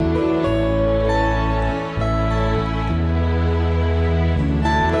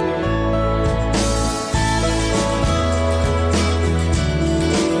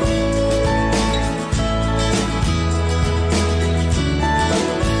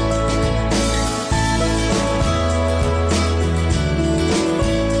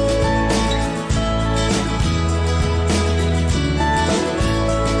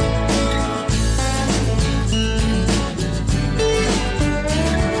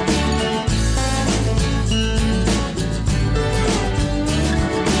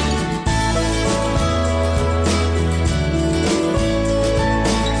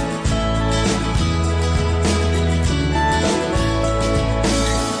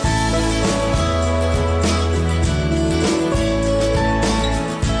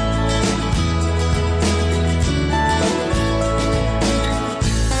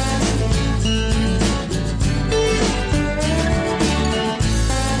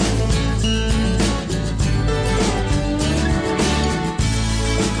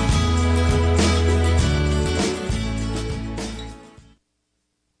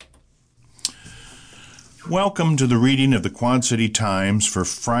Welcome to the reading of the Quad City Times for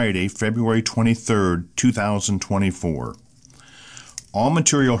Friday, February 23, 2024. All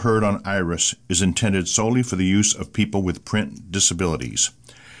material heard on Iris is intended solely for the use of people with print disabilities.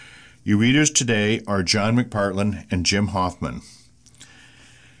 Your readers today are John McPartland and Jim Hoffman.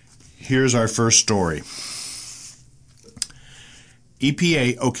 Here's our first story.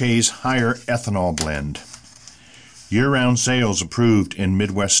 EPA okays higher ethanol blend. Year-round sales approved in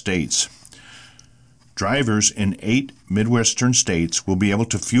Midwest states. Drivers in 8 Midwestern states will be able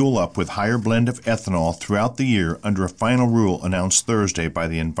to fuel up with higher blend of ethanol throughout the year under a final rule announced Thursday by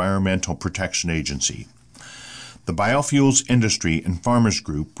the Environmental Protection Agency. The biofuels industry and farmers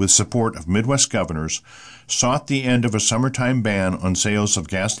group, with support of Midwest governors, sought the end of a summertime ban on sales of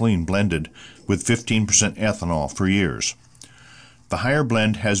gasoline blended with 15% ethanol for years. The higher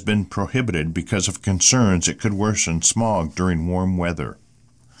blend has been prohibited because of concerns it could worsen smog during warm weather.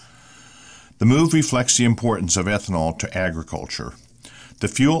 The move reflects the importance of ethanol to agriculture. The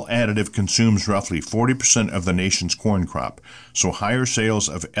fuel additive consumes roughly 40% of the nation's corn crop, so higher sales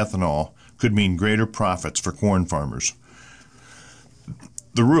of ethanol could mean greater profits for corn farmers.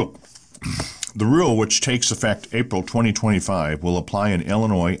 The rule, which takes effect April 2025, will apply in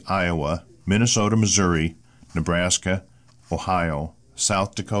Illinois, Iowa, Minnesota, Missouri, Nebraska, Ohio,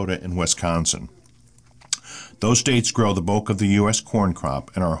 South Dakota, and Wisconsin. Those states grow the bulk of the U.S. corn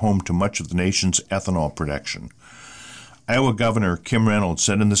crop and are home to much of the nation's ethanol production. Iowa Governor Kim Reynolds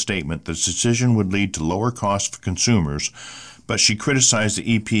said in the statement that the decision would lead to lower costs for consumers, but she criticized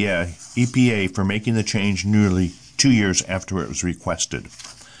the EPA for making the change nearly 2 years after it was requested.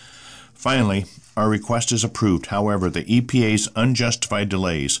 Finally, our request is approved. However, the EPA's unjustified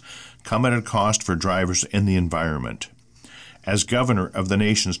delays come at a cost for drivers and the environment. As governor of the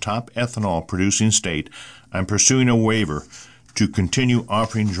nation's top ethanol-producing state, I'm pursuing a waiver to continue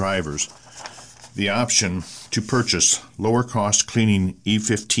offering drivers the option to purchase lower-cost cleaning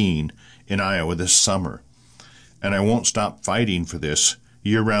E15 in Iowa this summer. And I won't stop fighting for this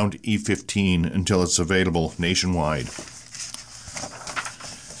year-round E15 until it's available nationwide.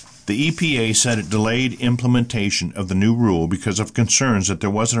 The EPA said it delayed implementation of the new rule because of concerns that there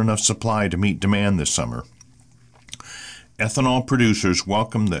wasn't enough supply to meet demand this summer. Ethanol producers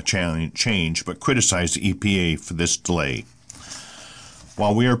welcomed the change but criticized the EPA for this delay.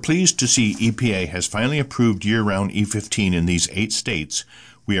 While we are pleased to see EPA has finally approved year-round E15 in these 8 states,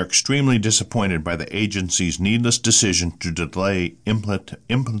 we are extremely disappointed by the agency's needless decision to delay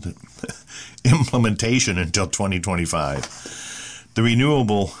implementation until 2025. The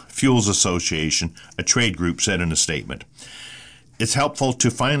Renewable Fuels Association, a trade group, said in a statement, "It's helpful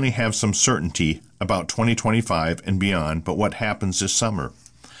to finally have some certainty about 2025 and beyond, but what happens this summer?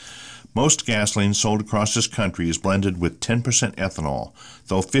 Most gasoline sold across this country is blended with 10% ethanol,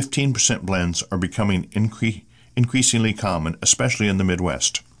 though 15% blends are becoming increasingly common, especially in the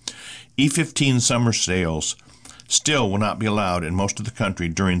Midwest. E15 summer sales still will not be allowed in most of the country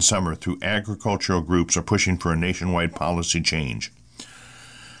during summer through agricultural groups are pushing for a nationwide policy change."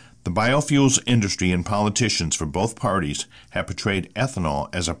 The biofuels industry and politicians for both parties have portrayed ethanol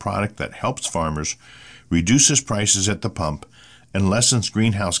as a product that helps farmers, reduces prices at the pump, and lessens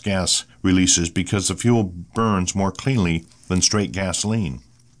greenhouse gas releases because the fuel burns more cleanly than straight gasoline.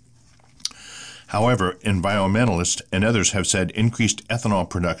 However, environmentalists and others have said increased ethanol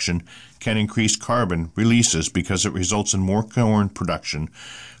production can increase carbon releases because it results in more corn production,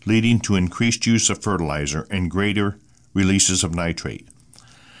 leading to increased use of fertilizer and greater releases of nitrate.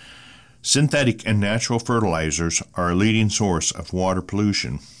 Synthetic and natural fertilizers are a leading source of water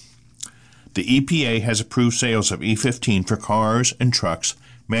pollution. The EPA has approved sales of E15 for cars and trucks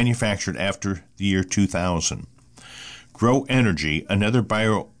manufactured after the year 2000. Grow Energy, another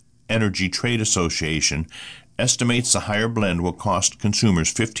bioenergy trade association, estimates the higher blend will cost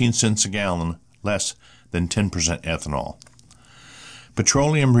consumers 15 cents a gallon less than 10% ethanol.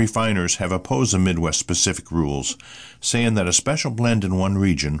 Petroleum refiners have opposed the Midwest-specific rules, saying that a special blend in one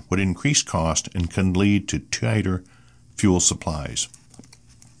region would increase cost and can lead to tighter fuel supplies.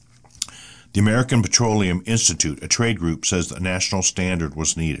 The American Petroleum Institute, a trade group, says the national standard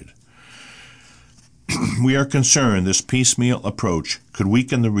was needed. We are concerned this piecemeal approach could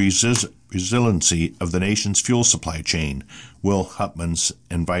weaken the resiliency of the nation's fuel supply chain, Will Hupmans,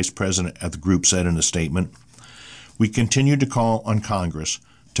 and vice president of the group, said in a statement. We continue to call on Congress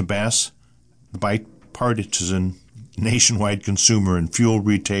to pass the bipartisan Nationwide Consumer and Fuel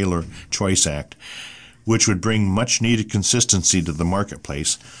Retailer Choice Act, which would bring much-needed consistency to the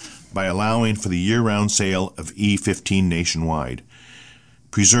marketplace by allowing for the year-round sale of E15 nationwide,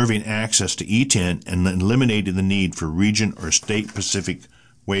 preserving access to E10, and eliminating the need for region or state-specific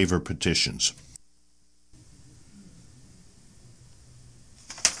waiver petitions.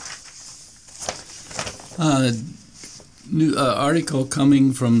 New article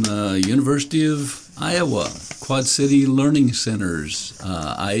coming from the University of Iowa. Quad City Learning Centers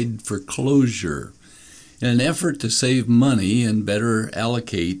eyed for closure. In an effort to save money and better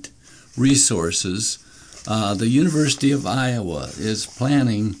allocate resources, the University of Iowa is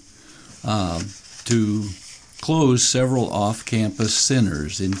planning to close several off-campus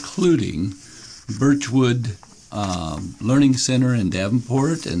centers, including Birchwood Learning Center in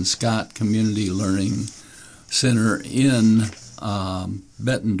Davenport and Scott Community Learning Center in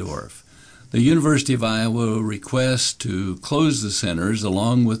Bettendorf. The University of Iowa requests to close the centers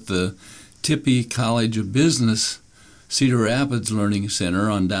along with the Tippie College of Business Cedar Rapids Learning Center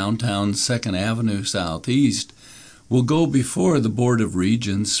on downtown 2nd Avenue Southeast will go before the Board of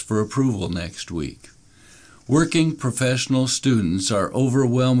Regents for approval next week. Working professional students are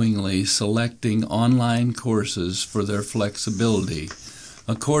overwhelmingly selecting online courses for their flexibility,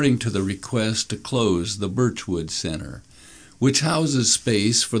 according to the request to close the Birchwood Center, which houses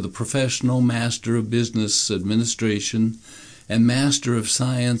space for the Professional Master of Business Administration and Master of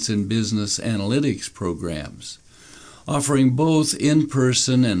Science in Business Analytics programs. Offering both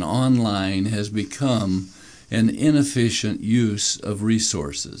in-person and online has become an inefficient use of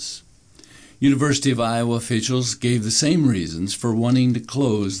resources. University of Iowa officials gave the same reasons for wanting to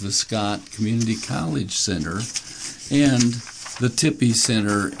close the Scott Community College Center and the Tippie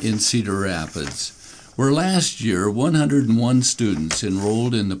Center in Cedar Rapids, where last year 101 students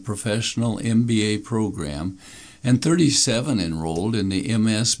enrolled in the professional MBA program and 37 enrolled in the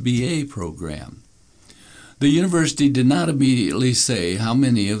MSBA program. The university did not immediately say how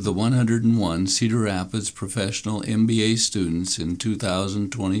many of the 101 Cedar Rapids professional MBA students in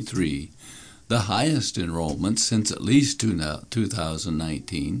 2023, the highest enrollment since at least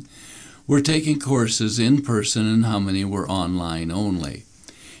 2019, were taking courses in person and how many were online only.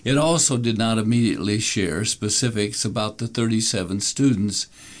 It also did not immediately share specifics about the 37 students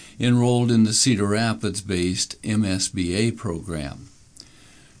enrolled in the Cedar Rapids-based MSBA program.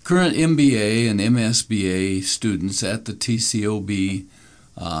 Current MBA and MSBA students at the TCOB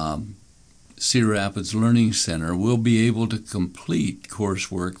Cedar Rapids Learning Center will be able to complete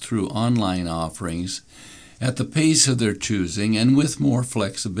coursework through online offerings at the pace of their choosing and with more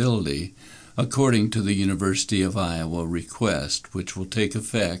flexibility, according to the University of Iowa request, which will take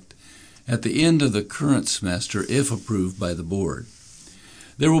effect at the end of the current semester if approved by the board.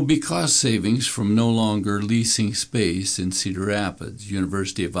 There will be cost savings from no longer leasing space in Cedar Rapids,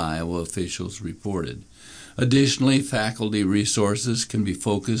 University of Iowa officials reported. Additionally, faculty resources can be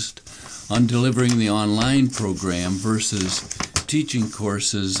focused on delivering the online program versus teaching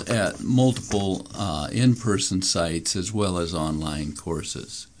courses at multiple in-person sites as well as online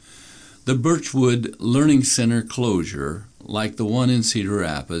courses. The Birchwood Learning Center closure, like the one in Cedar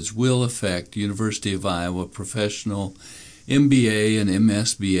Rapids, will affect University of Iowa professional MBA and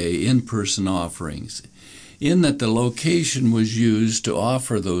MSBA in-person offerings, in that the location was used to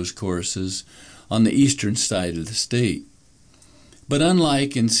offer those courses on the eastern side of the state. But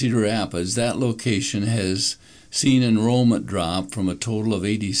unlike in Cedar Rapids, that location has seen enrollment drop from a total of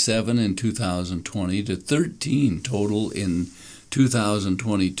 87 in 2020 to 13 total in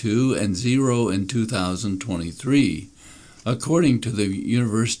 2022 and 0 in 2023, according to the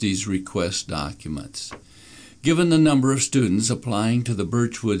university's request documents. Given the number of students applying to the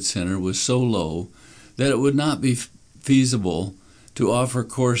Birchwood Center was so low that it would not be feasible to offer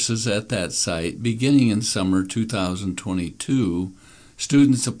courses at that site beginning in summer 2022,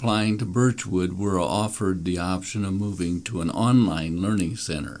 students applying to Birchwood were offered the option of moving to an online learning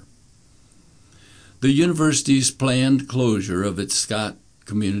center. The university's planned closure of its Scott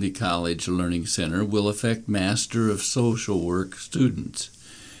Community College Learning Center will affect Master of Social Work students,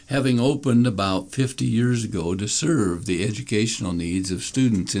 having opened about 50 years ago to serve the educational needs of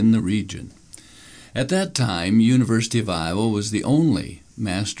students in the region. At that time, University of Iowa was the only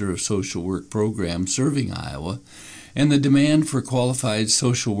Master of Social Work program serving Iowa, and the demand for qualified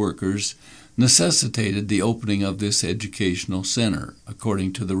social workers necessitated the opening of this educational center,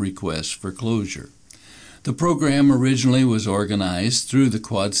 according to the request for closure. The program originally was organized through the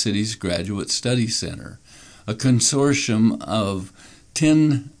Quad Cities Graduate Study Center, a consortium of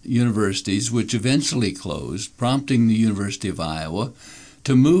 10 universities which eventually closed, prompting the University of Iowa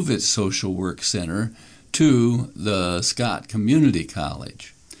to move its social work center to the Scott Community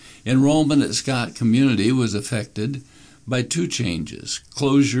College. Enrollment at Scott Community was affected by two changes: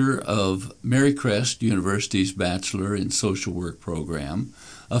 closure of Marycrest University's Bachelor in Social Work program,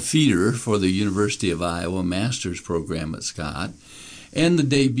 a feeder for the University of Iowa Master's program at Scott, and the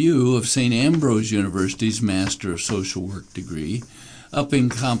debut of St. Ambrose University's Master of Social Work degree, upping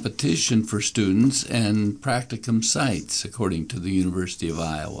competition for students and practicum sites, according to the University of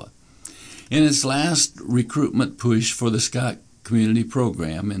Iowa. In its last recruitment push for the Scott Community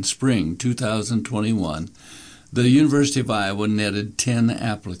Program in spring 2021, the University of Iowa netted 10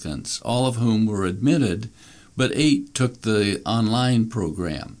 applicants, all of whom were admitted, but 8 took the online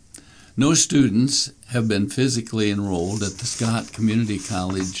program. No students have been physically enrolled at the Scott Community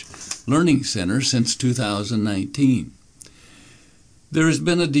College Learning Center since 2019. There has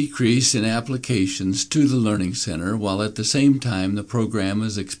been a decrease in applications to the Learning Center, while at the same time the program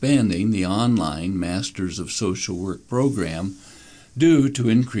is expanding the online Masters of Social Work program due to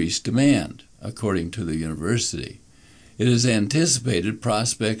increased demand, according to the university. It is anticipated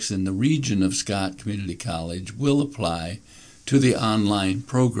prospects in the region of Scott Community College will apply to the online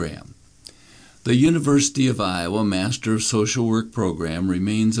program. The University of Iowa Master of Social Work program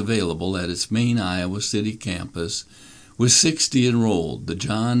remains available at its main Iowa City campus with 60 enrolled. The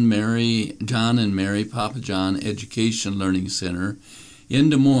John and Mary Papa John Education Learning Center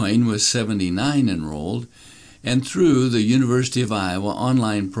in Des Moines with 79 enrolled, and through the University of Iowa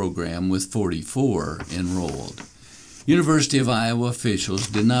online program with 44 enrolled. University of Iowa officials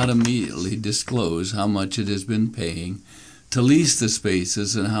did not immediately disclose how much it has been paying to lease the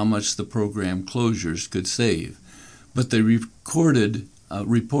spaces and how much the program closures could save, but they reported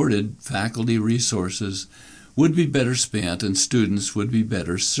faculty resources would be better spent and students would be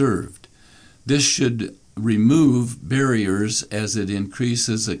better served. This should remove barriers as it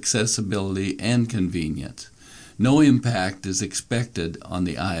increases accessibility and convenience. No impact is expected on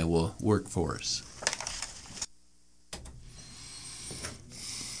the Iowa workforce.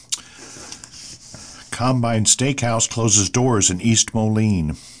 Combine Steakhouse closes doors in East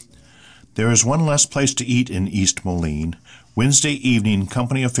Moline. There is one less place to eat in East Moline. Wednesday evening,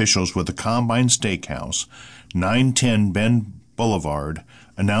 company officials with the Combine Steakhouse, 910 Bend Boulevard,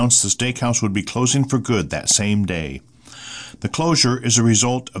 announced the steakhouse would be closing for good that same day. The closure is a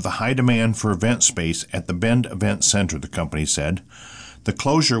result of the high demand for event space at the Bend Event Center, the company said. The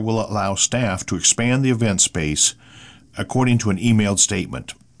closure will allow staff to expand the event space, according to an emailed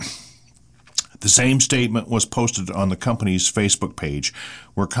statement. The same statement was posted on the company's Facebook page,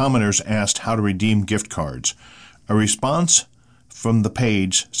 where commenters asked how to redeem gift cards. A response from the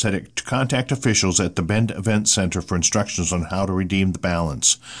page said to contact officials at the Bend Event Center for instructions on how to redeem the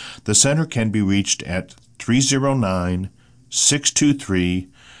balance. The center can be reached at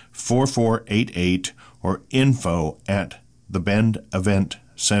 309-623-4488 or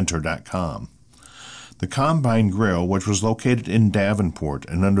info@thebendeventcenter.com. The Combine Grill, which was located in Davenport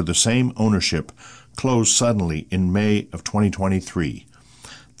and under the same ownership, closed suddenly in May of 2023.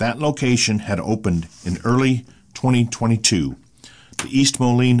 That location had opened in early 2022. The East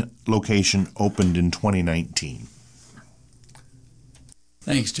Moline location opened in 2019.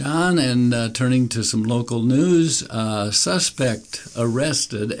 Thanks, John. And turning to some local news, suspect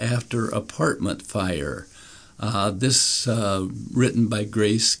arrested after apartment fire. This written by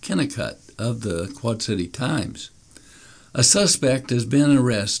Grace Kennicott of the Quad City Times. A suspect has been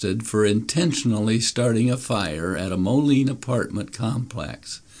arrested for intentionally starting a fire at a Moline apartment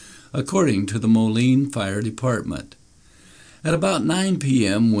complex, according to the Moline Fire Department. At about 9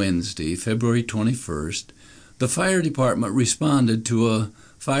 p.m. Wednesday, February 21st, the fire department responded to a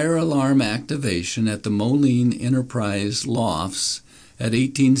fire alarm activation at the Moline Enterprise Lofts at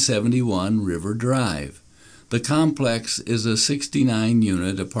 1871 River Drive. The complex is a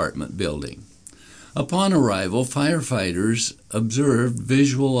 69-unit apartment building. Upon arrival, firefighters observed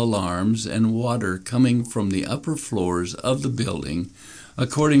visual alarms and water coming from the upper floors of the building,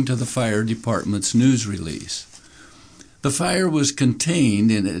 according to the fire department's news release. The fire was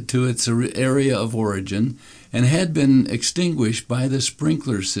contained to its area of origin and had been extinguished by the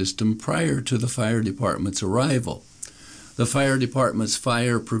sprinkler system prior to the fire department's arrival. The fire department's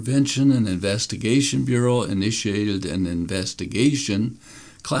Fire Prevention and Investigation Bureau initiated an investigation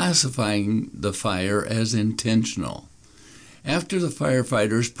classifying the fire as intentional. After the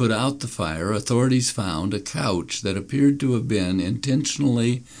firefighters put out the fire, authorities found a couch that appeared to have been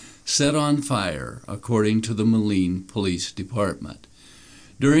intentionally set on fire, according to the Moline Police Department.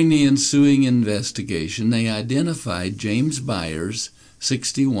 During the ensuing investigation, they identified James Byers,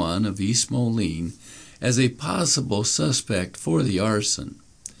 61, of East Moline, as a possible suspect for the arson.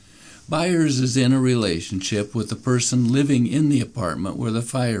 Byers is in a relationship with the person living in the apartment where the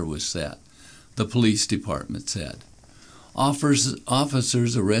fire was set, the police department said.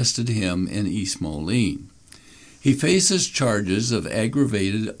 Officers arrested him in East Moline. He faces charges of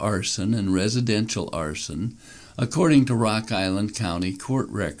aggravated arson and residential arson, according to Rock Island County court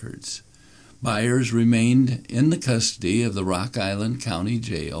records. Byers remained in the custody of the Rock Island County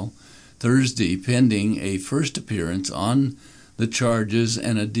Jail Thursday, pending a first appearance on the charges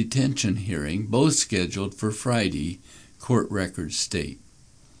and a detention hearing, both scheduled for Friday, court records state.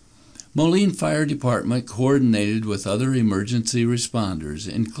 Moline Fire Department coordinated with other emergency responders,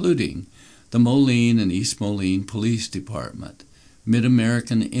 including the Moline and East Moline Police Department,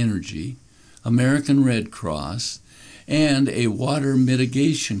 Mid-American Energy, American Red Cross, and a water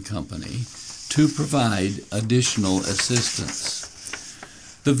mitigation company to provide additional assistance.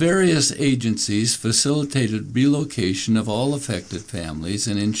 The various agencies facilitated relocation of all affected families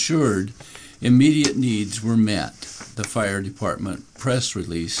and ensured immediate needs were met, the fire department press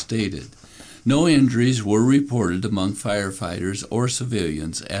release stated. No injuries were reported among firefighters or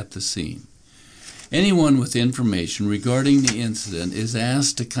civilians at the scene. Anyone with information regarding the incident is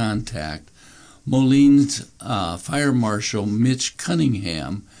asked to contact Moline's Fire Marshal Mitch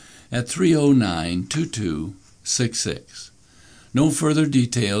Cunningham at 309-2266. No further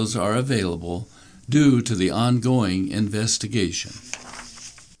details are available due to the ongoing investigation.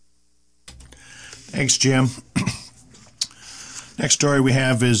 Thanks, Jim. Next story we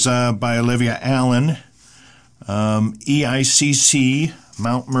have is by Olivia Allen. EICC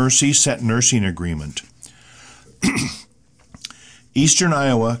Mount Mercy set nursing agreement. Eastern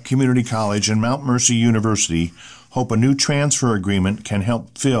Iowa Community College and Mount Mercy University hope a new transfer agreement can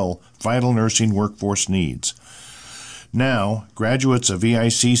help fill vital nursing workforce needs. Now, graduates of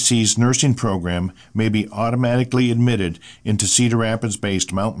EICC's nursing program may be automatically admitted into Cedar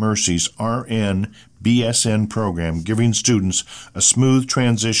Rapids-based Mount Mercy's RN BSN program, giving students a smooth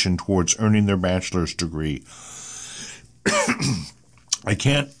transition towards earning their bachelor's degree. I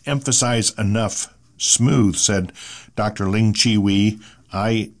can't emphasize enough smooth, said Dr. Ling Chi Wee,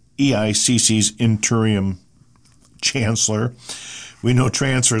 EICC's interim chancellor. We know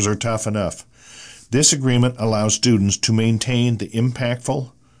transfers are tough enough. This agreement allows students to maintain the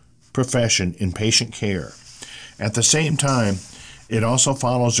impactful profession in patient care. At the same time, it also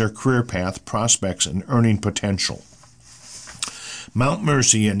follows their career path, prospects, and earning potential. Mount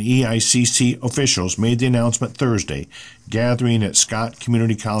Mercy and EICC officials made the announcement Thursday, gathering at Scott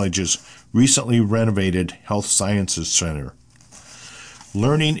Community College's recently renovated Health Sciences Center.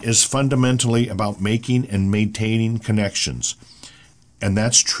 Learning is fundamentally about making and maintaining connections, and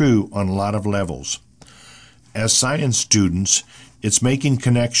that's true on a lot of levels. As science students, it's making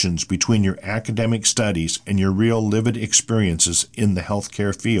connections between your academic studies and your real lived experiences in the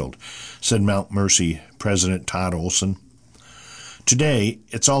healthcare field, said Mount Mercy President Todd Olson. Today,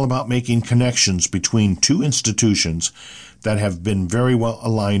 it's all about making connections between two institutions that have been very well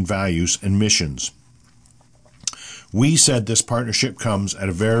aligned values and missions. We said this partnership comes at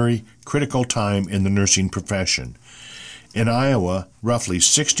a very critical time in the nursing profession. In Iowa, roughly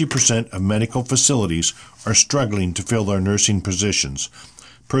 60% of medical facilities are struggling to fill their nursing positions,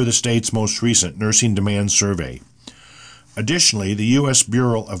 per the state's most recent nursing demand survey. Additionally, the U.S.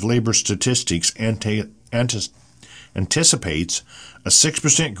 Bureau of Labor Statistics anticipates a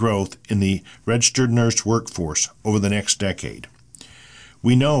 6% growth in the registered nurse workforce over the next decade.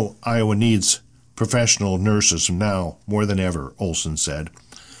 We know Iowa needs professional nurses now more than ever, Olson said.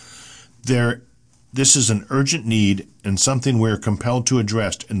 This is an urgent need and something we are compelled to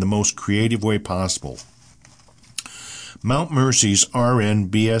address in the most creative way possible. Mount Mercy's RN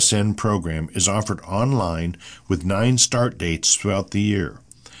BSN program is offered online with 9 start dates throughout the year.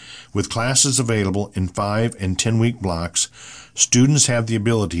 With classes available in 5 and 10-week blocks, students have the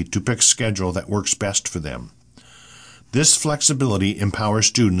ability to pick a schedule that works best for them. This flexibility empowers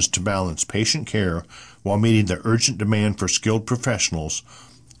students to balance patient care while meeting the urgent demand for skilled professionals,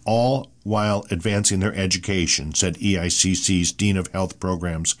 all while advancing their education, said EICC's Dean of Health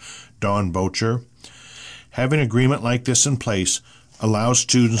Programs, Dawn Bocher. Having an agreement like this in place allows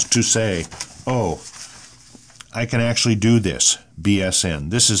students to say, oh, I can actually do this, BSN.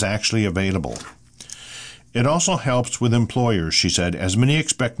 This is actually available. It also helps with employers, she said, as many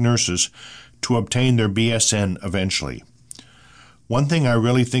expect nurses to obtain their BSN eventually. One thing I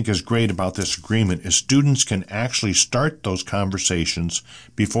really think is great about this agreement is students can actually start those conversations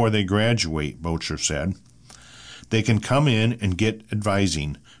before they graduate, Bocher said. They can come in and get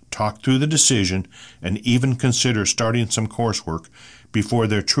advising, talk through the decision, and even consider starting some coursework before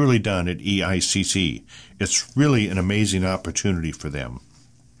they're truly done at EICC. It's really an amazing opportunity for them.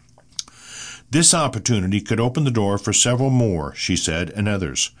 This opportunity could open the door for several more, she said, and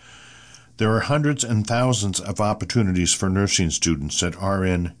others. There are hundreds and thousands of opportunities for nursing students, said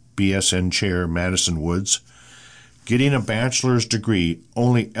RN BSN Chair Madison Woods. Getting a bachelor's degree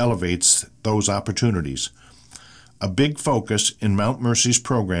only elevates those opportunities. A big focus in Mount Mercy's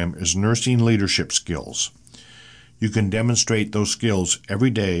program is nursing leadership skills. You can demonstrate those skills every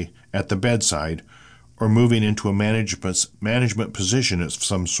day at the bedside or moving into a management position of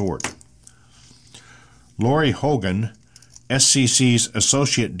some sort. Lori Hogan, SCC's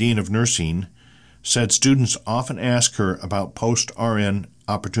Associate Dean of Nursing, said students often ask her about post-RN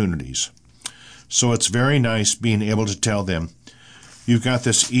opportunities. So it's very nice being able to tell them, you've got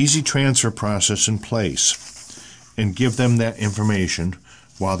this easy transfer process in place, and give them that information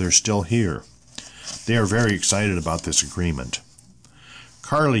while they're still here. They are very excited about this agreement.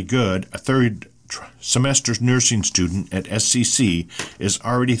 Carly Good, a third semester nursing student at SCC, is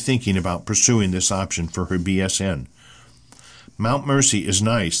already thinking about pursuing this option for her BSN. Mount Mercy is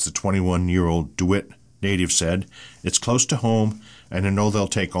nice, the 21-year-old DeWitt native said. It's close to home, and I know they'll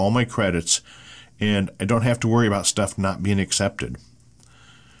take all my credits, and I don't have to worry about stuff not being accepted.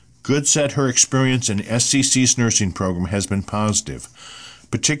 Good said her experience in SCC's nursing program has been positive,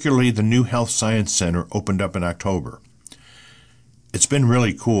 particularly the new Health Science Center opened up in October. It's been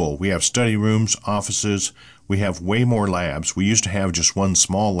really cool. We have study rooms, offices. We have way more labs. We used to have just one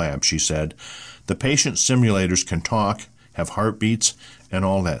small lab, she said. The patient simulators can talk, have heartbeats, and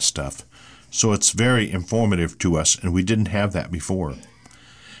all that stuff. So it's very informative to us, and we didn't have that before.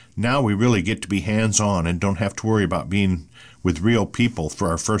 Now we really get to be hands-on and don't have to worry about being with real people for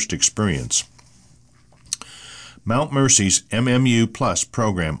our first experience. Mount Mercy's MMU Plus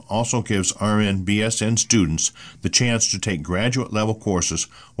program also gives RN BSN students the chance to take graduate-level courses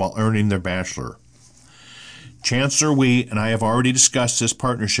while earning their bachelor. Chancellor Wee and I have already discussed this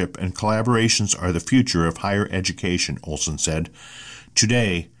partnership, and collaborations are the future of higher education, Olson said.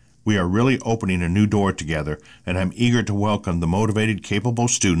 Today, we are really opening a new door together, and I'm eager to welcome the motivated, capable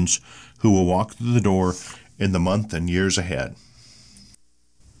students who will walk through the door in the month and years ahead.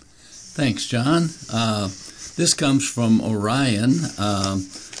 Thanks, John. This comes from Orion, a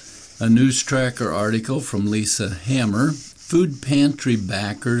News Tracker article from Lisa Hammer. Food pantry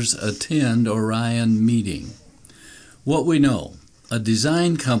backers attend Orion meeting. What we know: a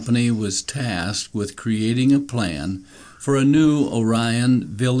design company was tasked with creating a plan for a new Orion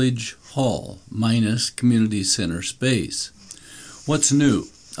Village Hall minus community center space. What's new?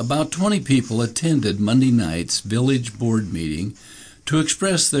 About 20 people attended Monday night's village board meeting to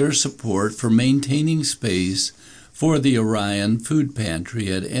express their support for maintaining space for the Orion food pantry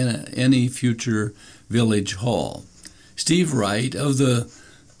at any future village hall. Steve Wright of the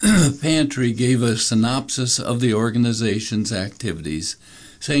pantry gave a synopsis of the organization's activities,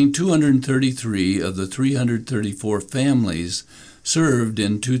 saying 233 of the 334 families served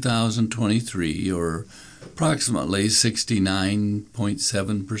in 2023, or approximately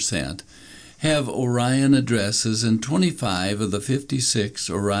 69.7%, have Orion addresses, and 25 of the 56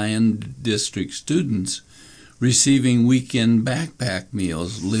 Orion District students receiving weekend backpack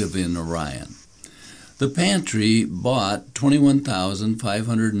meals live in Orion. The pantry bought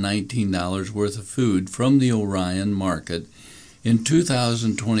 $21,519 worth of food from the Orion market in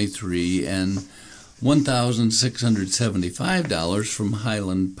 2023 and $1,675 from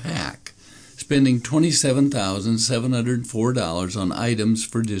Highland Pack, spending $27,704 on items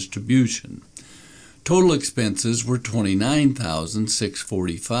for distribution. Total expenses were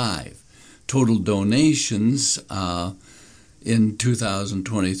 $29,645. Total donations in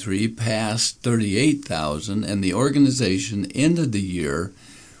 2023 passed $38,000, and the organization ended the year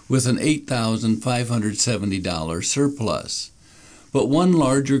with an $8,570 surplus. But one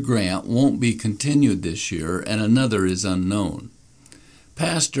larger grant won't be continued this year, and another is unknown.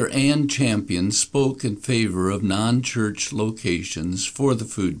 Pastor Ann Champion spoke in favor of non-church locations for the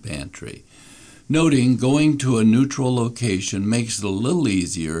food pantry, noting going to a neutral location makes it a little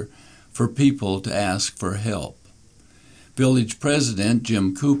easier for people to ask for help. Village President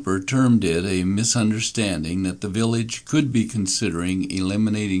Jim Cooper termed it a misunderstanding that the village could be considering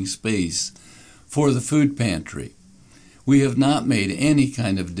eliminating space for the food pantry. We have not made any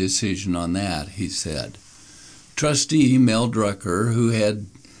kind of decision on that, he said. Trustee Mel Drucker, who had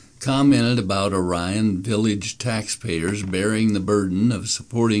commented about Orion Village taxpayers bearing the burden of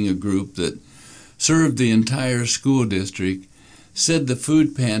supporting a group that served the entire school district, said the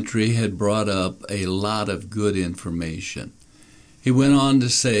food pantry had brought up a lot of good information. He went on to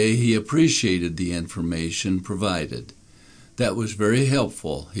say he appreciated the information provided. That was very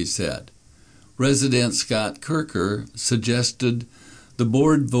helpful, he said. Resident Scott Kirker suggested the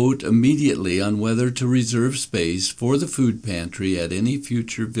board vote immediately on whether to reserve space for the food pantry at any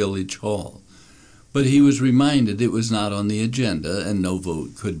future village hall, but he was reminded it was not on the agenda and no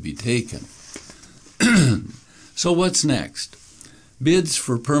vote could be taken. So what's next? Bids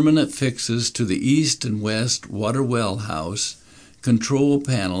for permanent fixes to the east and west water well house control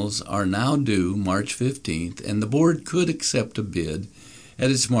panels are now due March 15th, and the board could accept a bid at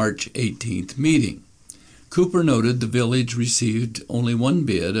its March 18th meeting. Cooper noted the village received only one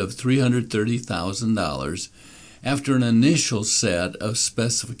bid of $330,000 after an initial set of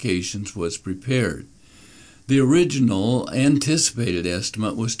specifications was prepared. The original anticipated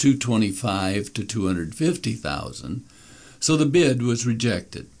estimate was $225,000 to $250,000, so the bid was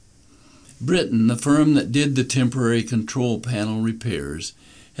rejected. Britton, the firm that did the temporary control panel repairs,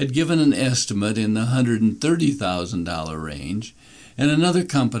 had given an estimate in the $130,000 range, and another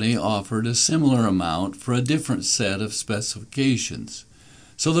company offered a similar amount for a different set of specifications.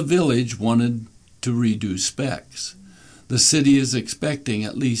 So the village wanted to redo specs. The city is expecting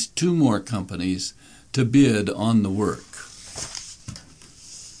at least 2 more companies to bid on the work.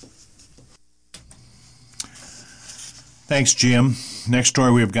 Thanks, Jim. Next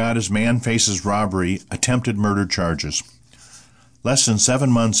story we've got is man faces robbery, attempted murder charges. Less than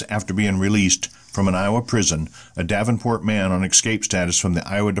 7 months after being released from an Iowa prison, a Davenport man on escape status from the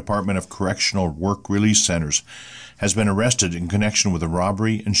Iowa Department of Correctional Work Release Centers has been arrested in connection with a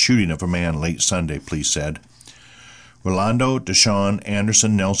robbery and shooting of a man late Sunday, police said. Rolando Deshaun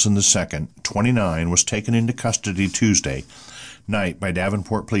Anderson Nelson II, 29, was taken into custody Tuesday night by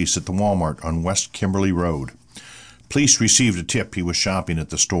Davenport police at the Walmart on West Kimberly Road. Police received a tip he was shopping at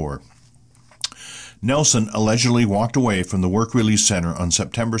the store. Nelson allegedly walked away from the Work Release Center on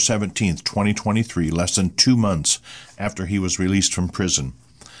September 17, 2023, less than 2 months after he was released from prison.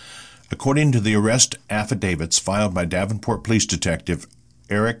 According to the arrest affidavits filed by Davenport Police Detective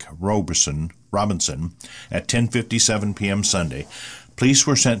Eric Robinson at 10:57 p.m. Sunday, police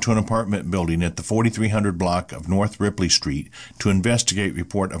were sent to an apartment building at the 4300 block of North Ripley Street to investigate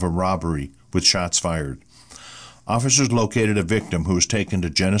report of a robbery with shots fired. Officers located a victim who was taken to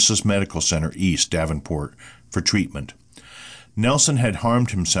Genesis Medical Center East, Davenport, for treatment. Nelson had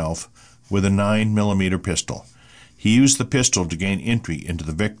harmed himself with a 9mm pistol. He used the pistol to gain entry into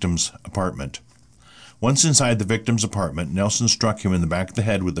the victim's apartment. Once inside the victim's apartment, Nelson struck him in the back of the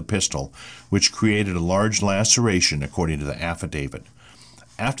head with the pistol, which created a large laceration, according to the affidavit.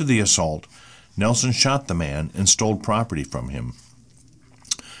 After the assault, Nelson shot the man and stole property from him.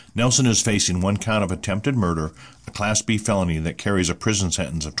 Nelson is facing 1 count of attempted murder, a Class B felony that carries a prison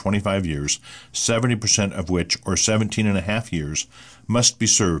sentence of 25 years, 70% of which, or 17.5 years, must be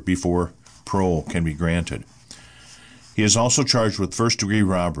served before parole can be granted. He is also charged with first-degree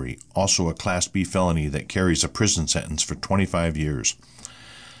robbery, also a Class B felony that carries a prison sentence for 25 years.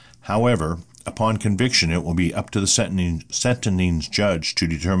 However, upon conviction, it will be up to the sentencing judge to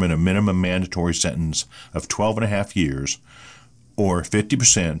determine a minimum mandatory sentence of 12.5 years, or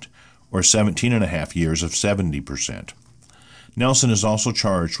 50%, or 17.5 years of 70%. Nelson is also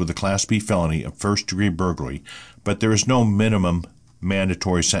charged with a Class B felony of first-degree burglary, but there is no minimum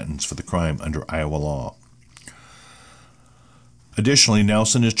mandatory sentence for the crime under Iowa law. Additionally,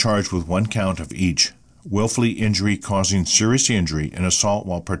 Nelson is charged with 1 count of each willfully injury causing serious injury and assault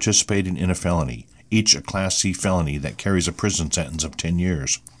while participating in a felony, each a Class C felony that carries a prison sentence of 10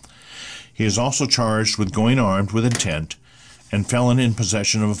 years. He is also charged with going armed with intent and felon in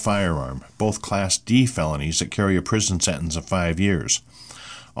possession of a firearm, both Class D felonies that carry a prison sentence of 5 years.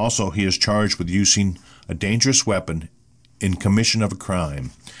 Also, he is charged with using a dangerous weapon in commission of a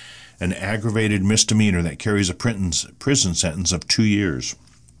crime, an aggravated misdemeanor that carries a prison sentence of 2 years.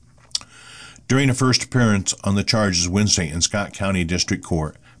 During a first appearance on the charges Wednesday in Scott County District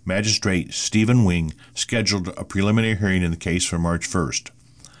Court, Magistrate Stephen Wing scheduled a preliminary hearing in the case for March 1st.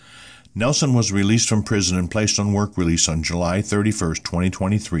 Nelson was released from prison and placed on work release on July 31,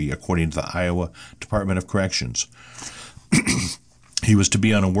 2023, according to the Iowa Department of Corrections. He was to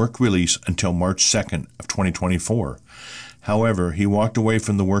be on a work release until March 2nd of 2024. However, he walked away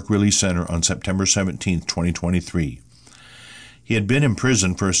from the Work Release Center on September 17, 2023. He had been in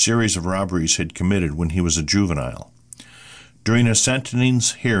prison for a series of robberies he had committed when he was a juvenile. During a sentencing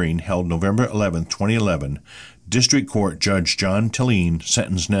hearing held November 11, 2011, District Court Judge John Tilleen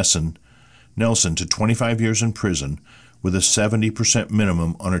sentenced Nelson to 25 years in prison with a 70%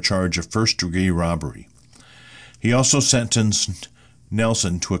 minimum on a charge of first-degree robbery. He also sentenced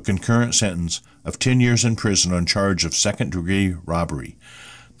Nelson to a concurrent sentence of 10 years in prison on charge of second-degree robbery.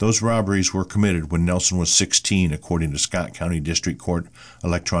 Those robberies were committed when Nelson was 16, according to Scott County District Court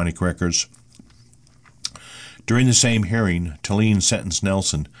electronic records. During the same hearing, Tilleen sentenced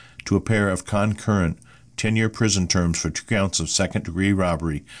Nelson to a pair of concurrent 10-year prison terms for 2 counts of second-degree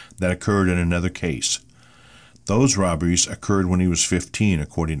robbery that occurred in another case. Those robberies occurred when he was 15,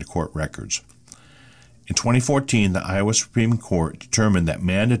 according to court records. In 2014, the Iowa Supreme Court determined that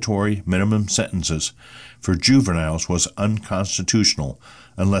mandatory minimum sentences for juveniles was unconstitutional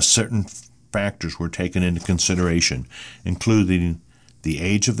unless certain factors were taken into consideration, including the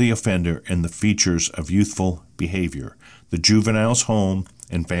age of the offender and the features of youthful behavior, the juvenile's home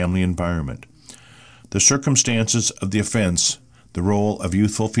and family environment, the circumstances of the offense, the role of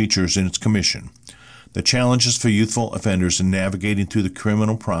youthful features in its commission, the challenges for youthful offenders in navigating through the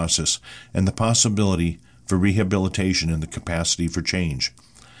criminal process, and the possibility for rehabilitation and the capacity for change.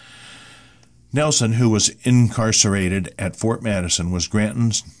 Nelson, who was incarcerated at Fort Madison, was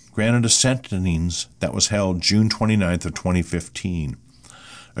granted a sentencing that was held June 29th of 2015.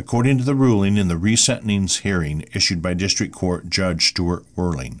 According to the ruling in the resentencing hearing issued by District Court Judge Stuart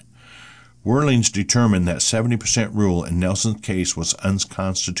Whirling, Whirling's determined that 70% rule in Nelson's case was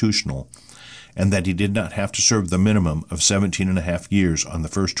unconstitutional and that he did not have to serve the minimum of 17 and a half years on the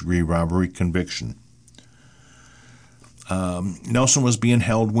first-degree robbery conviction. Nelson was being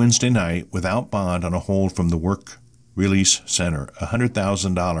held Wednesday night without bond on a hold from the Work Release Center, a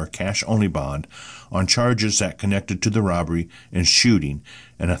 $100,000 cash-only bond on charges that connected to the robbery and shooting,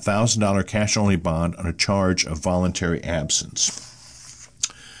 and a $1,000 cash-only bond on a charge of voluntary absence.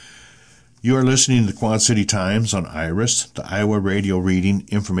 You are listening to the Quad City Times on IRIS, the Iowa Radio Reading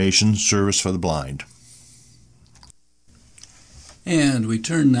Information Service for the Blind. And we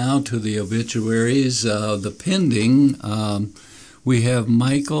turn now to the obituaries. The pending, we have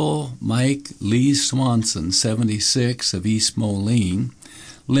Mike Lee Swanson, 76, of East Moline,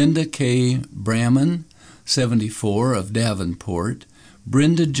 Linda K. Bramman, 74, of Davenport,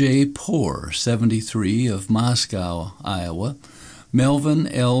 Brenda J. Poor, 73, of Moscow, Iowa, Melvin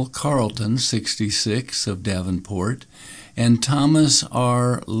L. Carlton, 66, of Davenport, and Thomas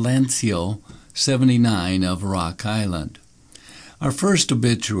R. Lancio, 79, of Rock Island. Our first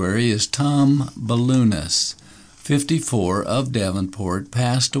obituary is Tom Balunas, 54, of Davenport,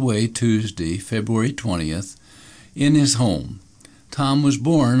 passed away Tuesday, February 20th, in his home. Tom was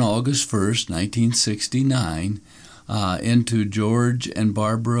born August 1st, 1969, into George and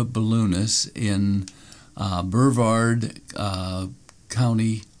Barbara Balunas in Brevard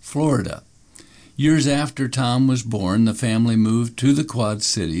County, Florida. Years after Tom was born, the family moved to the Quad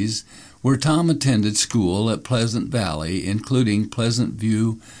Cities, where Tom attended school at Pleasant Valley, including Pleasant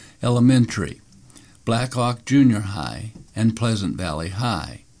View Elementary, Blackhawk Junior High, and Pleasant Valley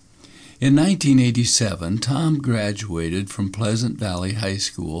High. In 1987, Tom graduated from Pleasant Valley High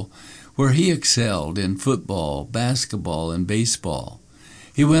School, where he excelled in football, basketball, and baseball.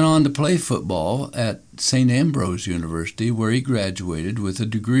 He went on to play football at St. Ambrose University, where he graduated with a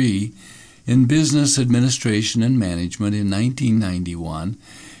degree in Business Administration and Management in 1991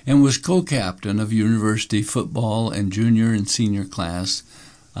 and was co-captain of university football and junior and senior class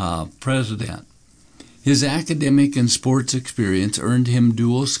president. His academic and sports experience earned him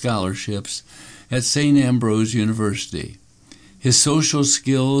dual scholarships at St. Ambrose University. His social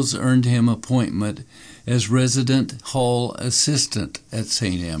skills earned him appointment as resident hall assistant at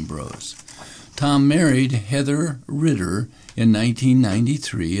St. Ambrose. Tom married Heather Ritter in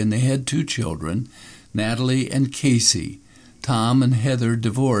 1993, and they had 2 children, Natalie and Casey. Tom and Heather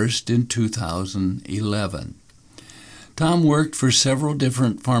divorced in 2011. Tom worked for several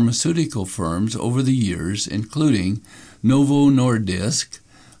different pharmaceutical firms over the years, including Novo Nordisk,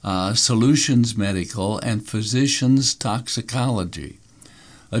 Solutions Medical, and Physicians Toxicology.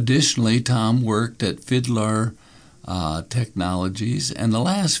 Additionally, Tom worked at Fiddler Technologies, and the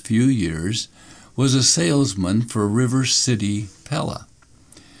last few years was a salesman for River City Pella.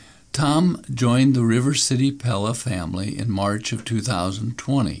 Tom joined the River City Pella family in March of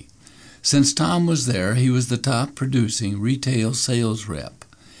 2020. Since Tom was there, he was the top producing retail sales rep.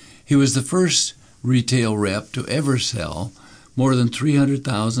 He was the first retail rep to ever sell more than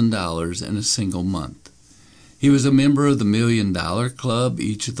 $300,000 in a single month. He was a member of the $1 Million Club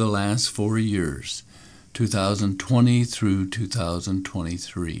each of the last 4 years, 2020 through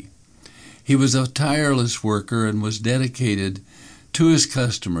 2023. He was a tireless worker and was dedicated to his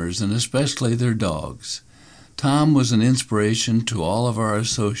customers and especially their dogs. Tom was an inspiration to all of our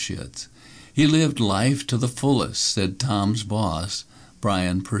associates. He lived life to the fullest, said Tom's boss,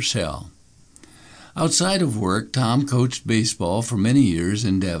 Brian Purcell. Outside of work, Tom coached baseball for many years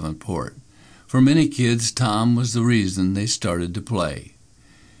in Davenport. For many kids, Tom was the reason they started to play.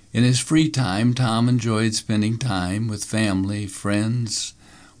 In his free time, Tom enjoyed spending time with family, friends,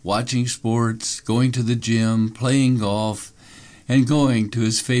 watching sports, going to the gym, playing golf, and going to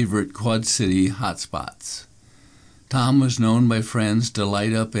his favorite Quad City hotspots. Tom was known by friends to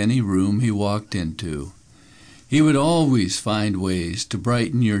light up any room he walked into. He would always find ways to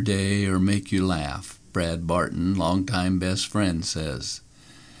brighten your day or make you laugh. Brad Barton, longtime best friend, says.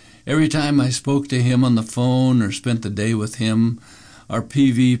 Every time I spoke to him on the phone or spent the day with him, our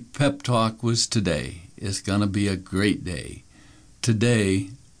PV pep talk was today. It's going to be a great day. Today,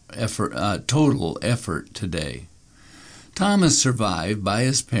 total effort today. Tom is survived by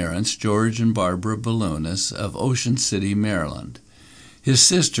his parents, George and Barbara Balunas of Ocean City, Maryland. His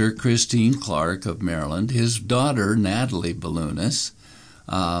sister, Christine Clark of Maryland, his daughter, Natalie Balunas,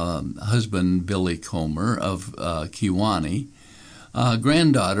 husband, Billy Comer of Kewanee,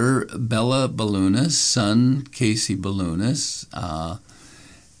 granddaughter, Bella Balunas, son, Casey Balunas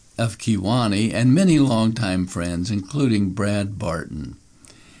of Kewanee, and many longtime friends, including Brad Barton.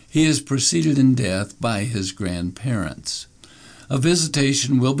 He is preceded in death by his grandparents. A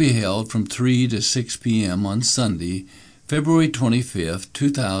visitation will be held from 3 to 6 p.m. on Sunday, February 25,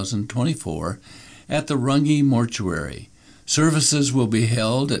 2024, at the Runge Mortuary. Services will be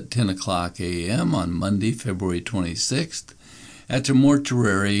held at 10 o'clock a.m. on Monday, February 26th, at the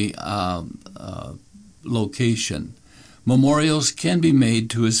mortuary location. Memorials can be made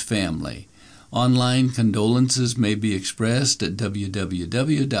to his family. Online condolences may be expressed at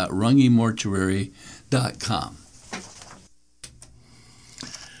www.rungemortuary.com.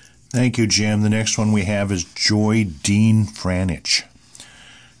 Thank you, Jim. The next one we have is Joy Dean Franich.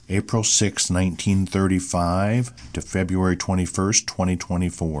 April 6, 1935 to February 21,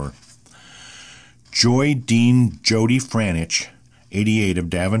 2024. Joy Dean Jody Franich, 88, of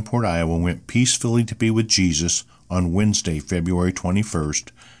Davenport, Iowa, went peacefully to be with Jesus on Wednesday, February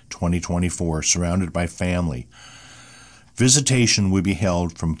 21st, 2024, surrounded by family. Visitation will be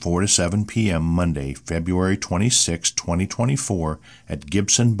held from 4 to 7 p.m. Monday, February 26, 2024, at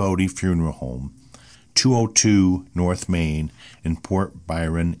Gibson Bodie Funeral Home, 202 North Main in Port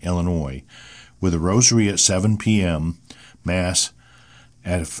Byron, Illinois, with a rosary at 7 p.m. Mass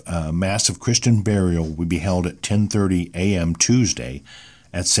of Christian burial will be held at 10:30 a.m. Tuesday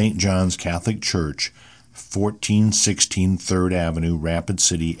at St. John's Catholic Church, 1416 3rd Avenue, Rapid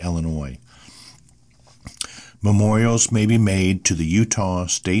City, Illinois. Memorials may be made to the Utah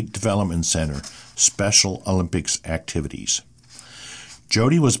State Development Center Special Olympics activities.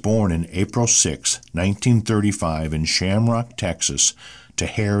 Jody was born in April 6, 1935 in Shamrock, Texas, to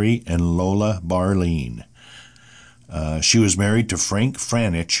Harry and Lola Barleen. She was married to Frank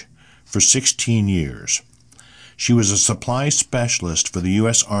Franich for 16 years. She was a supply specialist for the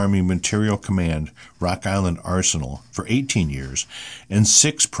U.S. Army Material Command Rock Island Arsenal for 18 years and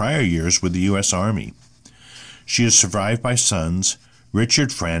 6 prior years with the U.S. Army. She is survived by sons Richard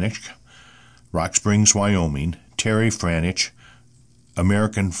Franich, Rock Springs, Wyoming; Terry Franich,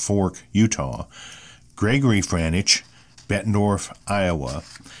 American Fork, Utah; Gregory Franich, Bettendorf, Iowa;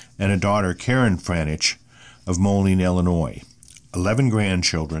 and a daughter, Karen Franich, of Moline, Illinois. 11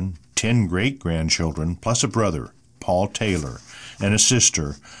 grandchildren, 10 great-grandchildren, plus a brother, Paul Taylor, and a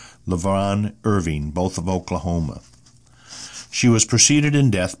sister, LaVon Irving, both of Oklahoma. She was preceded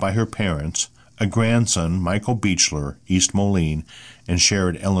in death by her parents, a grandson, Michael Beechler, East Moline, and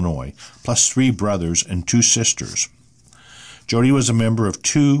Sherrod, Illinois, plus 3 brothers and 2 sisters. Jody was a member of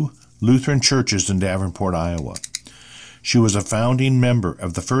 2 Lutheran churches in Davenport, Iowa. She was a founding member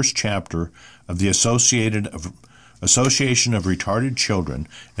of the first chapter of the Association of Retarded Children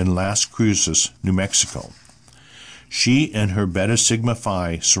in Las Cruces, New Mexico. She and her Beta Sigma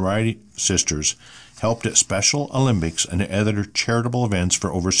Phi sorority sisters helped at Special Olympics and other charitable events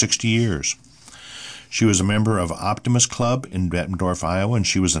for over 60 years. She was a member of Optimus Club in Bettendorf, Iowa, and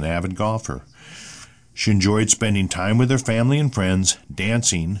she was an avid golfer. She enjoyed spending time with her family and friends,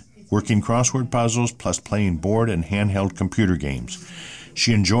 dancing, working crossword puzzles, plus playing board and handheld computer games.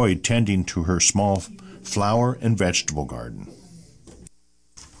 She enjoyed tending to her small flower and vegetable garden.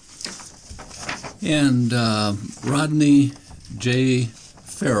 And Rodney J.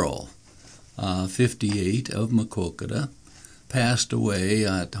 Farrell, 58, of Maquoketa, passed away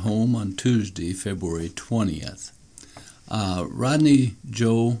at home on Tuesday, February 20th. Rodney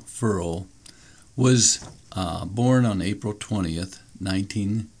Joe Farrell was born on April 20th,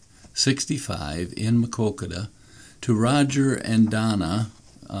 1965, in Maquoketa, to Roger and Donna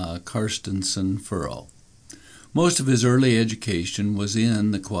Karstensen Farrell. Most of his early education was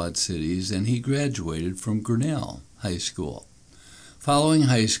in the Quad Cities, and he graduated from Grinnell High School. Following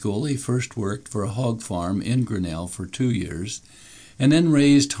high school, he first worked for a hog farm in Grinnell for 2 years, and then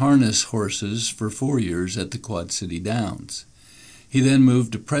raised harness horses for 4 years at the Quad City Downs. He then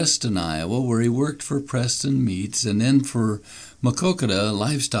moved to Preston, Iowa, where he worked for Preston Meats, and then for Maquoketa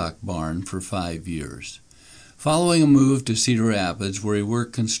Livestock Barn for 5 years. Following a move to Cedar Rapids, where he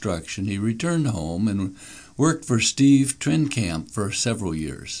worked construction, he returned home and worked for Steve Trinkamp for several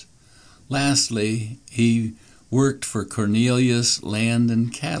years. Lastly, he worked for Cornelius Land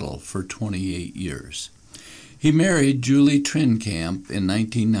and Cattle for 28 years. He married Julie Trinkamp in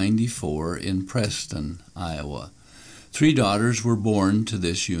 1994 in Preston, Iowa. 3 daughters were born to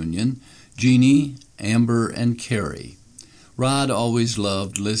this union: Jeannie, Amber, and Carrie. Rod always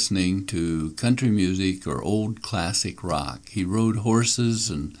loved listening to country music or old classic rock. He rode horses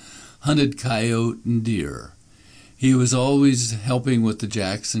and hunted coyote and deer. He was always helping with the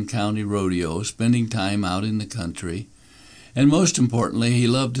Jackson County Rodeo, spending time out in the country. And most importantly, he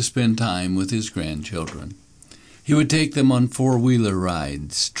loved to spend time with his grandchildren. He would take them on 4-wheeler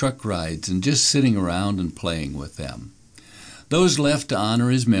rides, truck rides, and just sitting around and playing with them. Those left to honor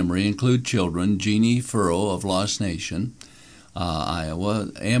his memory include children: Jeannie Furrow of Lost Nation, Iowa,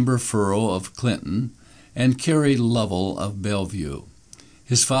 Amber Furrow of Clinton, and Carrie Lovell of Bellevue.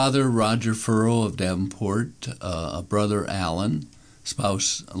 His father, Roger Furrow of Davenport, a brother, Alan,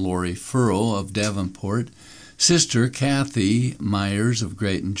 spouse, Lori Furrow of Davenport, sister, Kathy Myers of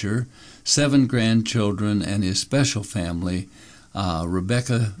Gratinger, 7 grandchildren, and his special family,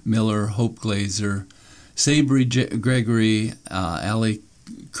 Rebecca Miller, Hope Glazer, Sabri Gregory, Allie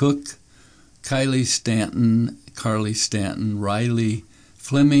Cook, Kylie Stanton, Carly Stanton, Riley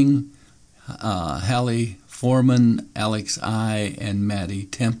Fleming, Hallie Foreman, Alex I, and Maddie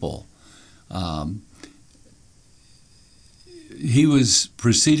Temple. He was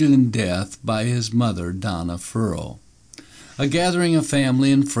preceded in death by his mother, Donna Furrow. A gathering of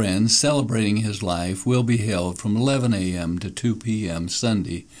family and friends celebrating his life will be held from 11 a.m. to 2 p.m.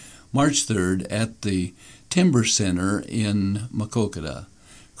 Sunday, March 3rd at the Timber Center in Maquoketa.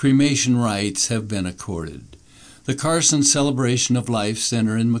 Cremation rites have been accorded. The Carson Celebration of Life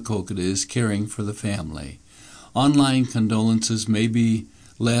Center in Maquoketa is caring for the family. Online condolences may be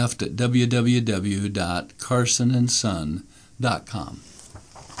left at www.carsonandson.com.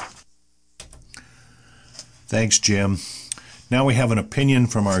 Thanks, Jim. Now we have an opinion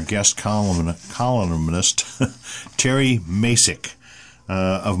from our guest columnist, Terry Masick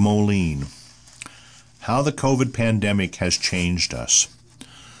of Moline. How the COVID pandemic has changed us.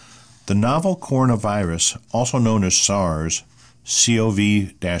 The novel coronavirus, also known as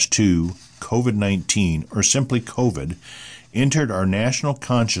SARS-CoV-2, COVID-19, or simply COVID, entered our national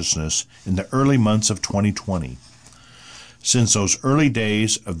consciousness in the early months of 2020. Since those early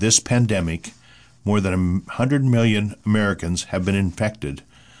days of this pandemic, more than 100 million Americans have been infected,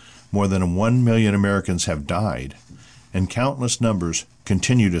 more than 1 million Americans have died, and countless numbers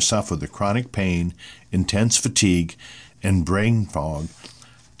continue to suffer the chronic pain, intense fatigue, and brain fog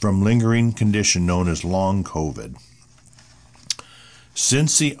from lingering condition known as long COVID.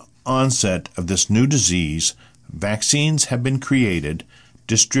 Since the onset of this new disease, vaccines have been created,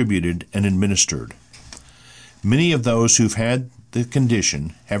 distributed, and administered. Many of those who've had the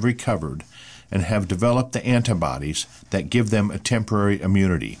condition have recovered and have developed the antibodies that give them a temporary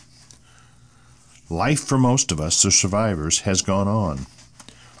immunity. Life for most of us, the survivors, has gone on.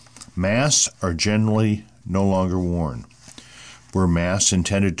 Masks are generally no longer worn. Were masks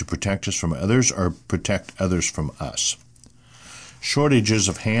intended to protect us from others or protect others from us? Shortages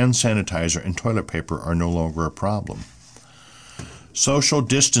of hand sanitizer and toilet paper are no longer a problem. Social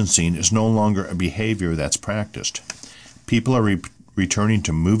distancing is no longer a behavior that's practiced. People are returning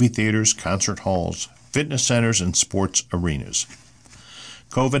to movie theaters, concert halls, fitness centers, and sports arenas.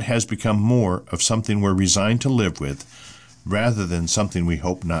 COVID has become more of something we're resigned to live with rather than something we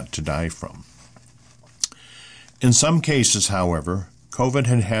hope not to die from. In some cases, however, COVID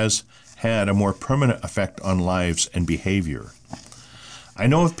has had a more permanent effect on lives and behavior. I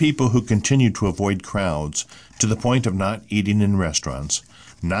know of people who continue to avoid crowds to the point of not eating in restaurants,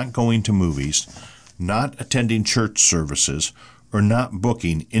 not going to movies, not attending church services, or not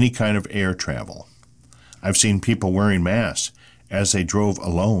booking any kind of air travel. I've seen people wearing masks as they drove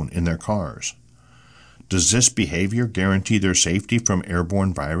alone in their cars. Does this behavior guarantee their safety from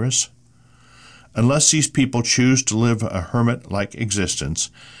airborne virus? Unless these people choose to live a hermit-like existence,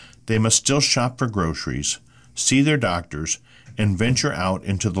 they must still shop for groceries, see their doctors, and venture out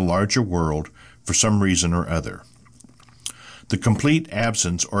into the larger world for some reason or other. The complete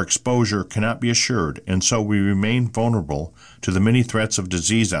absence or exposure cannot be assured, and so we remain vulnerable to the many threats of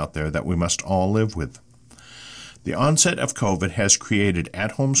disease out there that we must all live with. The onset of COVID has created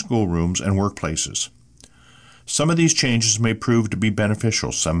at-home schoolrooms and workplaces. Some of these changes may prove to be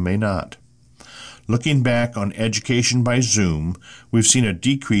beneficial, some may not. Looking back on education by Zoom, we've seen a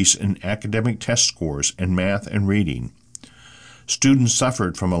decrease in academic test scores in math and reading. Students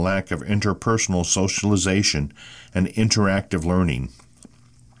suffered from a lack of interpersonal socialization and interactive learning.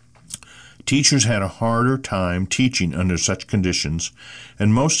 Teachers had a harder time teaching under such conditions,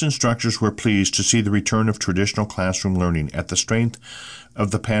 and most instructors were pleased to see the return of traditional classroom learning as the strength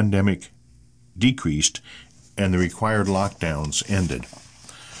of the pandemic decreased and the required lockdowns ended.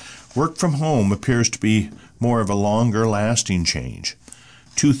 Work from home appears to be more of a longer-lasting change.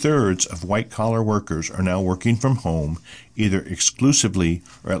 2/3 of white-collar workers are now working from home, either exclusively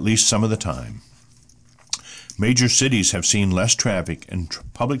or at least some of the time. Major cities have seen less traffic and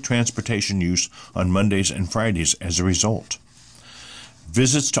public transportation use on Mondays and Fridays as a result.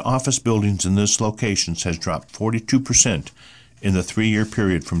 Visits to office buildings in these locations has dropped 42% in the 3-year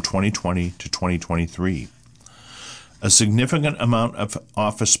period from 2020 to 2023. A significant amount of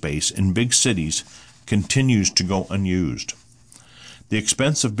office space in big cities continues to go unused. The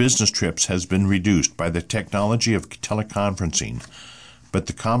expense of business trips has been reduced by the technology of teleconferencing, but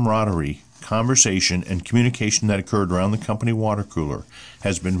the camaraderie, conversation, and communication that occurred around the company water cooler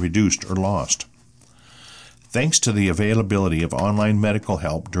has been reduced or lost. Thanks to the availability of online medical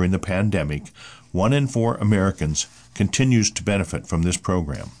help during the pandemic, 1 in 4 Americans continues to benefit from this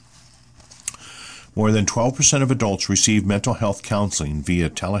program. More than 12% of adults receive mental health counseling via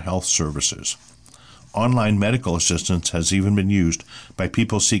telehealth services. Online medical assistance has even been used by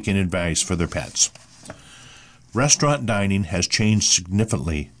people seeking advice for their pets. Restaurant dining has changed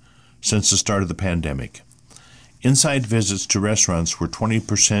significantly since the start of the pandemic. Inside visits to restaurants were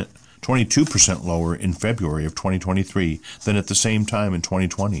 22% lower in February of 2023 than at the same time in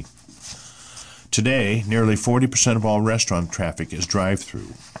 2020. Today, nearly 40% of all restaurant traffic is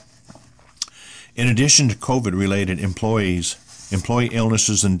drive-through. In addition to COVID-related employee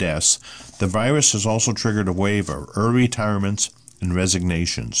illnesses and deaths, the virus has also triggered a wave of early retirements and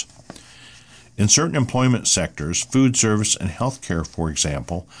resignations. In certain employment sectors, food service and healthcare, for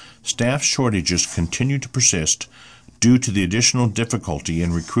example, staff shortages continue to persist due to the additional difficulty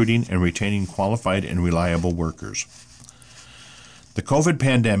in recruiting and retaining qualified and reliable workers. The COVID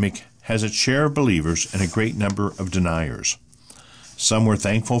pandemic has its share of believers and a great number of deniers. Some were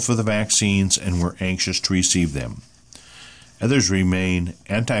thankful for the vaccines and were anxious to receive them. Others remain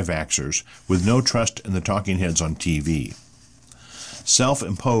anti-vaxxers with no trust in the talking heads on TV.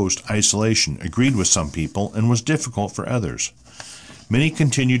 Self-imposed isolation agreed with some people and was difficult for others. Many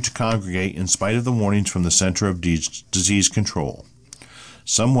continued to congregate in spite of the warnings from the Center of Disease Control.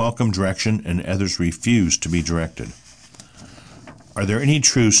 Some welcomed direction and others refused to be directed. Are there any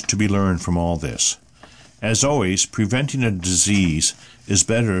truths to be learned from all this? As always, preventing a disease is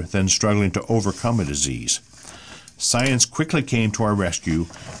better than struggling to overcome a disease. Science quickly came to our rescue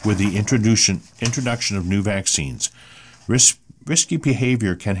with the introduction of new vaccines. Risky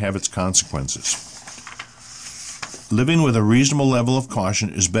behavior can have its consequences. Living with a reasonable level of caution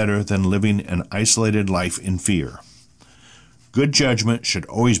is better than living an isolated life in fear. Good judgment should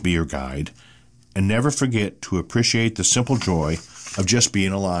always be your guide, and never forget to appreciate the simple joy of just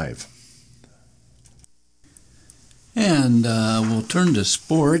being alive. And we'll turn to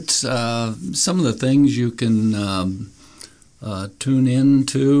sports. Some of the things you can tune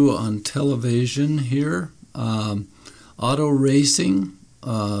into on television here. Auto racing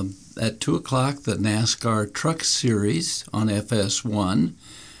at 2 o'clock, the NASCAR Truck Series on FS1.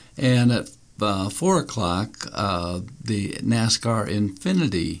 And at 4 o'clock, the NASCAR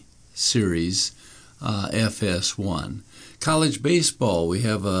Infinity Series, FS1. College baseball, we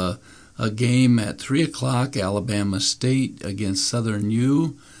have a game at 3 o'clock, Alabama State against Southern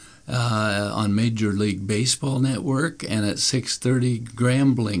U on Major League Baseball Network, and at 6:30,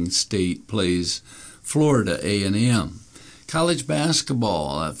 Grambling State plays Florida A&M. College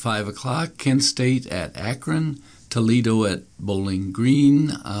basketball at 5 o'clock, Kent State at Akron, Toledo at Bowling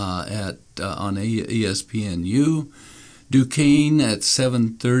Green on ESPNU, Duquesne at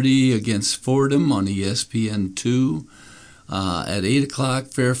 7:30 against Fordham on ESPN2. At 8 o'clock,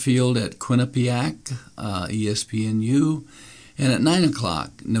 Fairfield at Quinnipiac, ESPNU. And at 9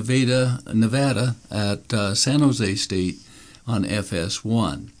 o'clock, Nevada at San Jose State on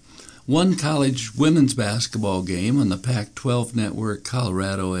FS1. One college women's basketball game on the Pac-12 network,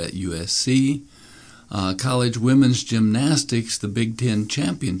 Colorado at USC. College women's gymnastics, the Big Ten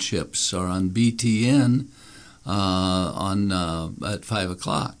Championships are on BTN at 5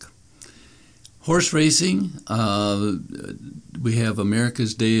 o'clock. Horse racing, we have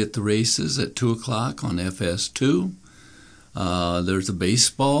America's Day at the Races at 2 o'clock on FS2. There's a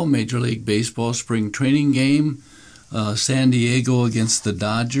baseball, Major League Baseball spring training game, San Diego against the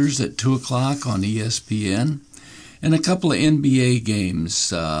Dodgers at 2 o'clock on ESPN. And a couple of NBA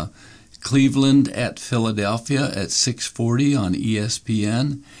games, Cleveland at Philadelphia at 6:40 on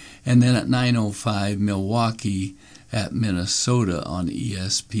ESPN. And then at 9:05, Milwaukee at Minnesota on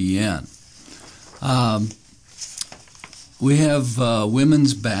ESPN. We have a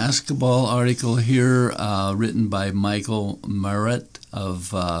women's basketball article here written by Michael Marrett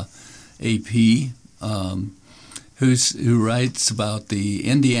of AP, who writes about the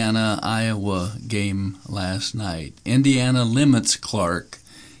Indiana-Iowa game last night. Indiana limits Clark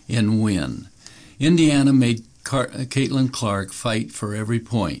in win. Indiana made Caitlin Clark fight for every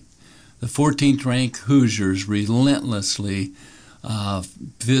point. The 14th-ranked Hoosiers relentlessly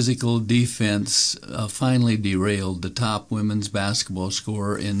physical defense finally derailed the top women's basketball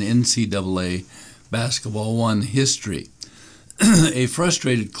scorer in NCAA Basketball 1 history. A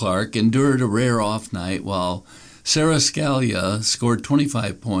frustrated Clark endured a rare off night while Sarah Scalia scored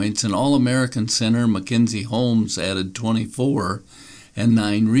 25 points and All-American center Mackenzie Holmes added 24 and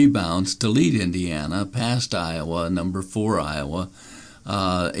 9 rebounds to lead Indiana past Iowa, number 4 Iowa,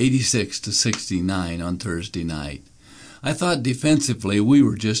 86-69 on Thursday night. I thought defensively we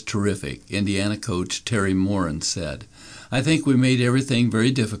were just terrific, Indiana coach Terry Morin said. I think we made everything very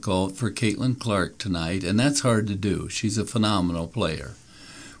difficult for Caitlin Clark tonight, and that's hard to do. She's a phenomenal player.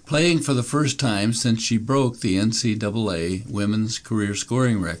 Playing for the first time since she broke the NCAA women's career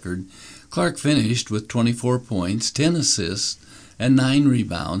scoring record, Clark finished with 24 points, 10 assists, and 9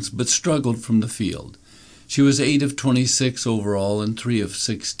 rebounds, but struggled from the field. She was 8 of 26 overall and 3 of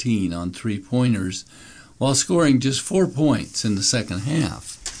 16 on three-pointers, while scoring just 4 points in the second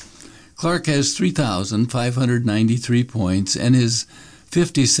half. Clark has 3,593 points and is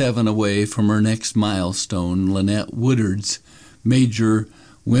 57 away from her next milestone, Lynette Woodard's major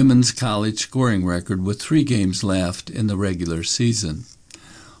women's college scoring record with 3 games left in the regular season.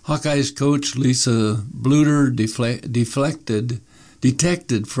 Hawkeyes coach Lisa Bluter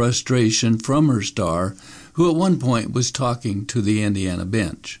detected frustration from her star, who at one point was talking to the Indiana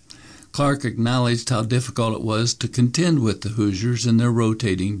bench. Clark acknowledged how difficult it was to contend with the Hoosiers and their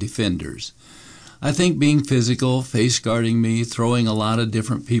rotating defenders. I think being physical, face guarding me, throwing a lot of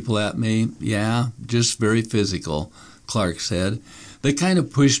different people at me, yeah, just very physical, Clark said. They kind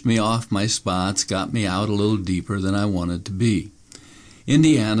of pushed me off my spots, got me out a little deeper than I wanted to be.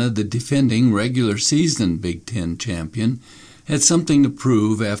 Indiana, the defending regular season Big Ten champion, had something to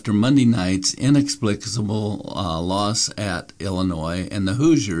prove after Monday night's inexplicable loss at Illinois, and the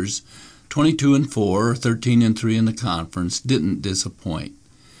Hoosiers, 22-4, 13-3 in the conference, didn't disappoint.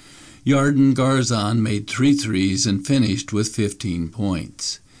 Yarden Garzon made 3 threes and finished with 15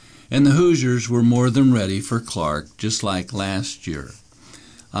 points. And the Hoosiers were more than ready for Clark, just like last year.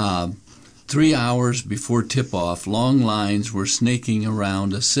 3 hours before tip-off, long lines were snaking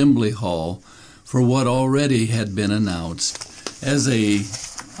around Assembly Hall for what already had been announced as a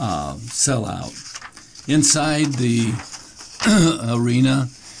sellout. Inside the arena,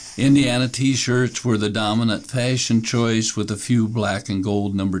 Indiana T-shirts were the dominant fashion choice with a few black and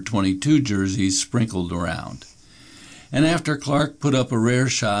gold number 22 jerseys sprinkled around. And after Clark put up a rare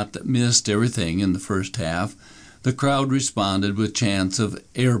shot that missed everything in the first half, the crowd responded with chants of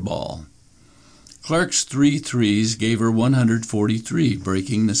airball. Clark's 3 threes gave her 143,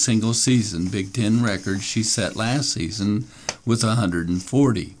 breaking the single-season Big Ten record she set last season with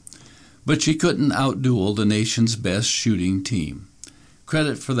 140. But she couldn't outduel the nation's best shooting team.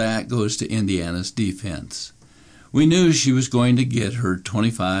 Credit for that goes to Indiana's defense. We knew she was going to get her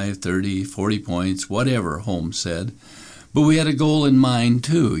 25, 30, 40 points, whatever, Holmes said. But we had a goal in mind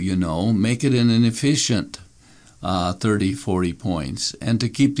too, make it an efficient 30, 40 points, and to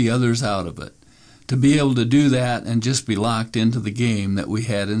keep the others out of it. To be able to do that and just be locked into the game that we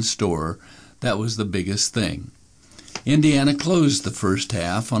had in store, that was the biggest thing. Indiana closed the first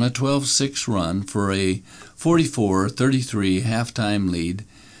half on a 12-6 run for a 44-33 halftime lead,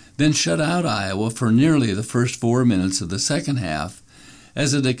 then shut out Iowa for nearly the first 4 minutes of the second half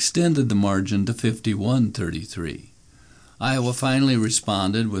as it extended the margin to 51-33. Iowa finally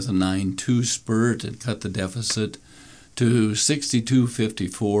responded with a 9-2 spurt and cut the deficit to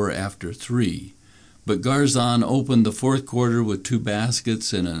 62-54 after 3. But Garzon opened the fourth quarter with 2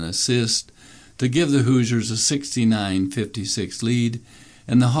 baskets and an assist to give the Hoosiers a 69-56 lead,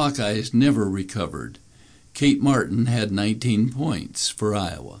 and the Hawkeyes never recovered. Kate Martin had 19 points for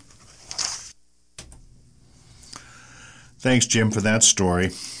Iowa. Thanks, Jim, for that story.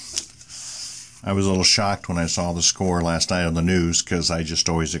 I was a little shocked when I saw the score last night on the news because I just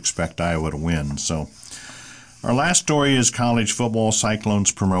always expect Iowa to win. So, our last story is college football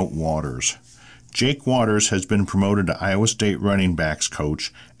Cyclones promote Waters. Jake Waters has been promoted to Iowa State running backs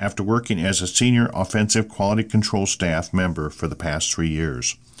coach after working as a senior offensive quality control staff member for the past 3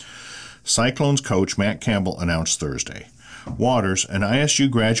 years. Cyclones coach Matt Campbell announced Thursday. Waters, an ISU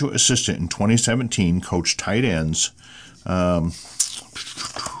graduate assistant in 2017, coached tight ends.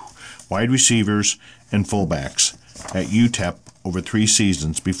 wide receivers, and fullbacks at UTEP over 3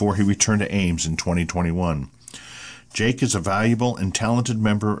 seasons before he returned to Ames in 2021. Jake is a valuable and talented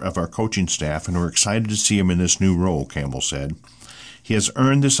member of our coaching staff, and we're excited to see him in this new role, Campbell said. He has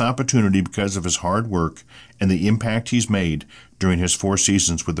earned this opportunity because of his hard work and the impact he's made during his 4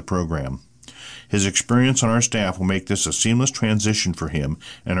 seasons with the program. His experience on our staff will make this a seamless transition for him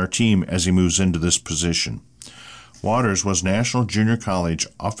and our team as he moves into this position. Waters was National Junior College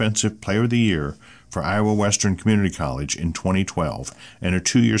Offensive Player of the Year for Iowa Western Community College in 2012 and a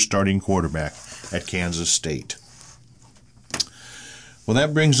 2-year starting quarterback at Kansas State. Well,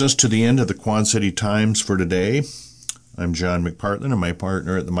 that brings us to the end of the Quad City Times for today. I'm John McPartland, and my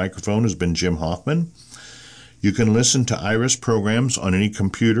partner at the microphone has been Jim Hoffman. You can listen to IRIS programs on any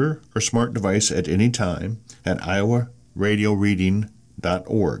computer or smart device at any time at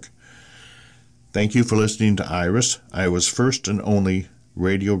iowaradioreading.org. Thank you for listening to IRIS, Iowa's first and only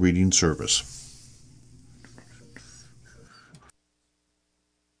radio reading service.